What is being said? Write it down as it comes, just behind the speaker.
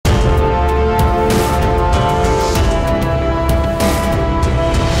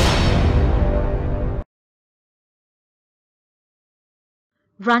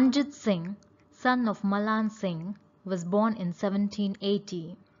Ranjith Singh, son of Malan Singh, was born in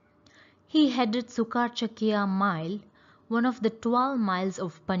 1780. He headed Sukarchakia Mile, one of the 12 miles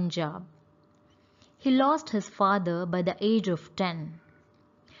of Punjab. He lost his father by the age of 10.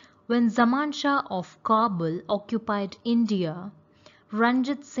 When Zaman Shah of Kabul occupied India,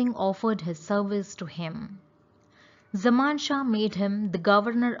 Ranjith Singh offered his service to him. Zaman Shah made him the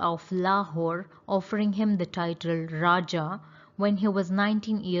governor of Lahore, offering him the title Raja when he was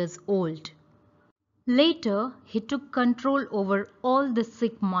 19 years old. Later, he took control over all the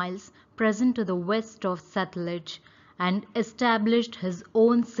Sikh miles present to the west of Satluj and established his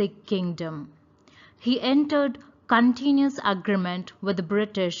own Sikh kingdom. He entered continuous agreement with the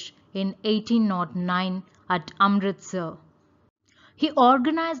British in 1809 at Amritsar. He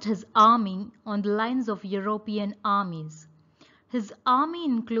organized his army on the lines of European armies. His army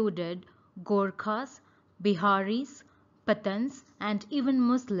included Gorkhas, Biharis, Pathans, and even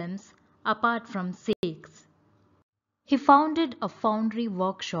Muslims, apart from Sikhs. He founded a foundry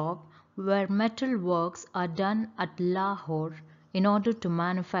workshop where metal works are done at Lahore in order to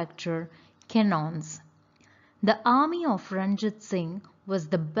manufacture cannons. The army of Ranjith Singh was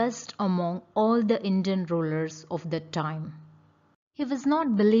the best among all the Indian rulers of that time. He was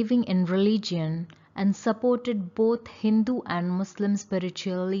not believing in religion and supported both Hindu and Muslim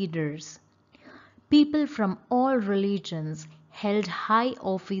spiritual leaders. People from all religions held high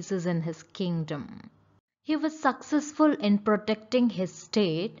offices in his kingdom. He was successful in protecting his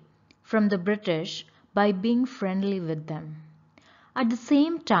state from the British by being friendly with them. At the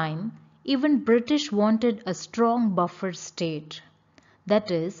same time, even British wanted a strong buffer state,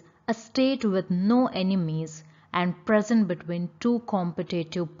 that is, a state with no enemies and present between two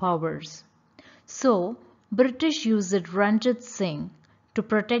competitive powers. So, British used Ranjith Singh to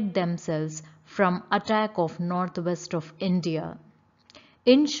protect themselves from attack of northwest of India.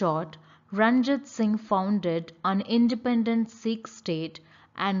 In short, Ranjith Singh founded an independent Sikh state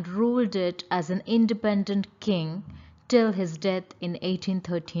and ruled it as an independent king till his death in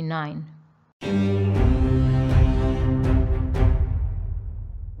 1839.